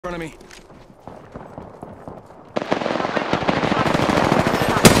front of me.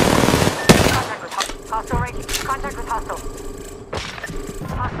 Hostile right here. Contact with hostile.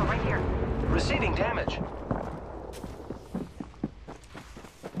 Hostile right here. Receiving damage.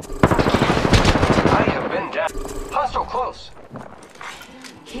 I have been down. Hostile close.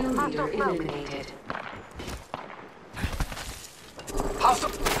 Kill leader eliminated.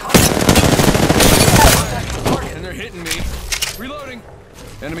 Hostile. And they're hitting me. Reloading.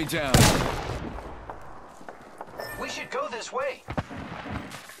 Enemy down. We should go this way.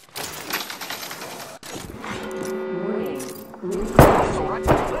 Hostile right.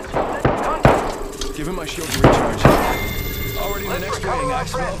 Let's go. Contact. Give him my shield to recharge. Already in the Let's next recover ring, our I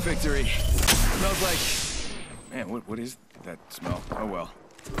smell friend. victory. Smells like... Man, what is that smell? Oh well.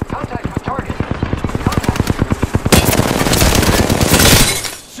 Contact with target.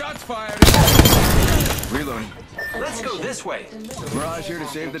 Shots fired! Reloading. Let's go this way. Mirage here to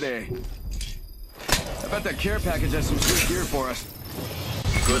save the day. I bet that care package has some sweet gear for us.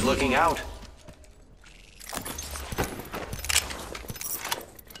 Good looking out.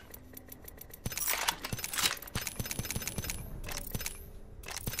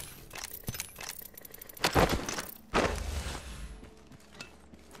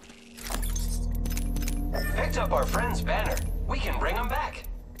 Picked up our friend's banner. We can bring him back.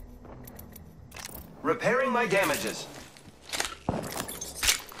 Repairing my damages.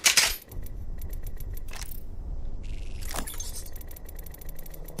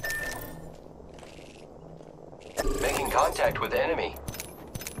 Making contact with enemy.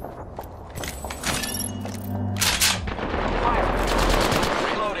 Fire.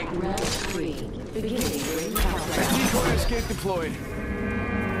 Reloading. Round 3. Beginning ring countdown. Decoy escape deployed.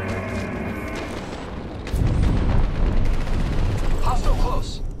 Hostile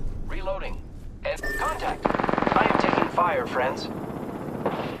close. Reloading. And contact. I am taking fire, friends.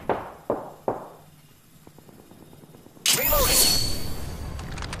 Reloading.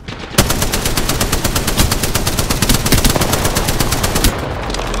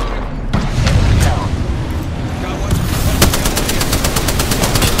 Down. Got one.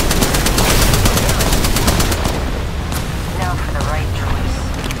 Now for the right choice.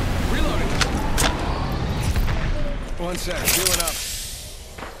 Reloading. One sec, healing up.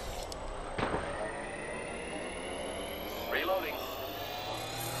 Reloading.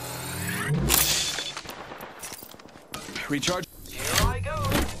 Recharge. Here I go.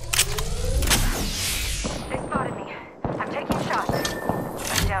 They spotted me. I'm taking shots.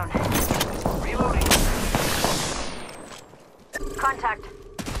 I'm down. Reloading. Contact.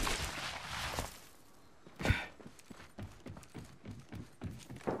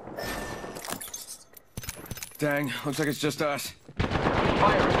 Dang, looks like it's just us.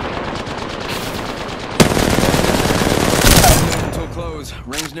 Fire. Until close,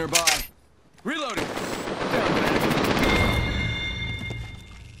 rings nearby. Reloading. Down.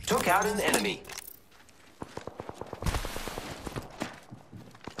 Took out an enemy.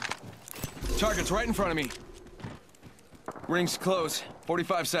 Target's right in front of me. Rings close.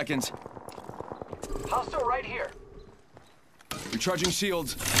 45 seconds. Hostile right here. Recharging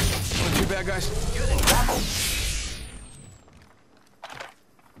shields. One or two bad guys. Using grapple.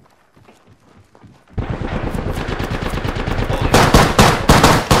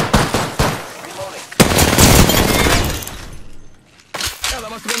 Reloading. Yeah, that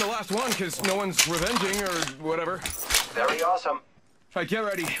must have been the last one, because no one's revenging or whatever. Very awesome. All right, get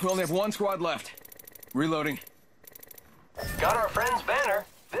ready. We only have one squad left. Reloading. Got our friend's banner.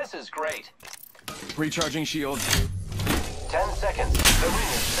 This is great. Recharging shield. 10 seconds. The ring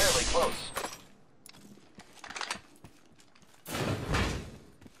is fairly close.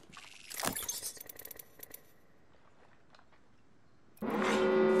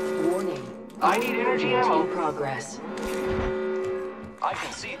 Warning. I need energy In ammo. progress. I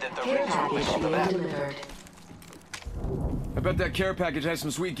can see that the Care rings are package on the being map. delivered. I bet that care package has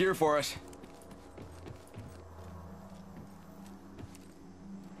some sweet gear for us.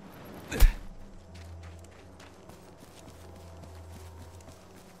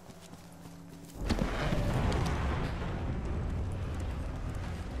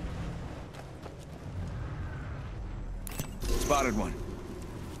 Spotted one.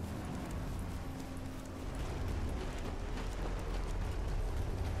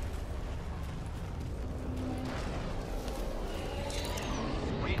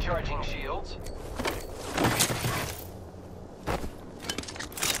 Recharging shields.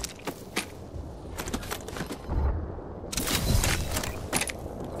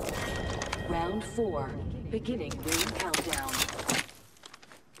 Round 4. Beginning ring countdown.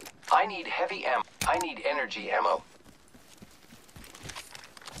 I need heavy ammo. I need energy ammo.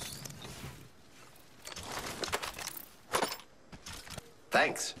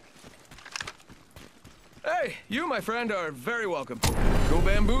 Thanks. Hey, you, my friend, are very welcome. Go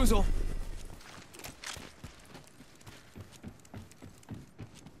bamboozle.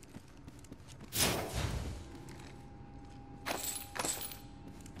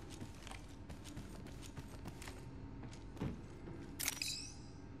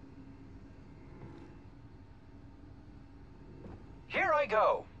 Here I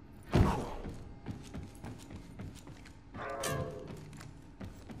go.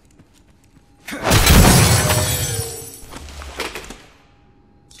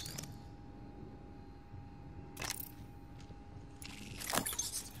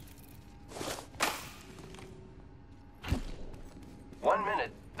 One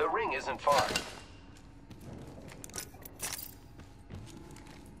minute. The ring isn't far.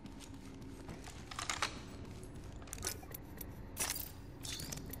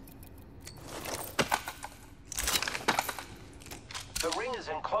 The ring is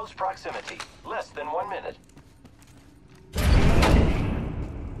in close proximity. Less than 1 minute.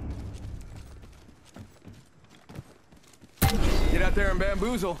 Get out there and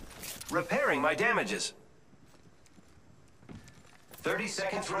bamboozle. Repairing my damages. 30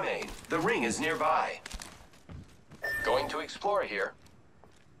 seconds remain. The ring is nearby. Going to explore here.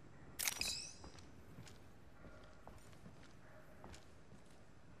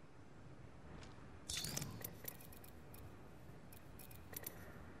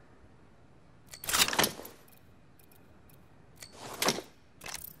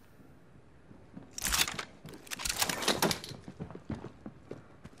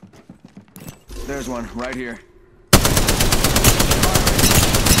 There's one, right here.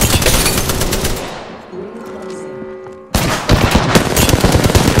 Ring closing.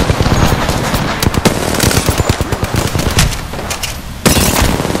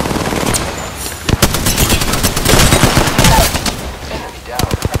 Enemy down.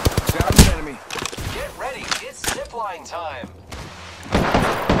 Down an enemy. Get ready. It's zipline time.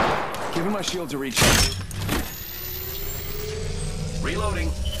 Giving my shield to reach.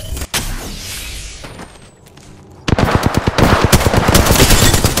 Reloading.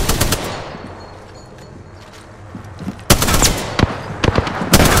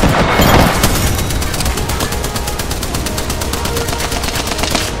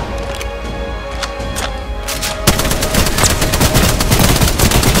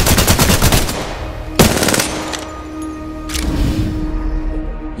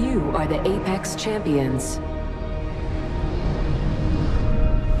 You are the Apex Champions.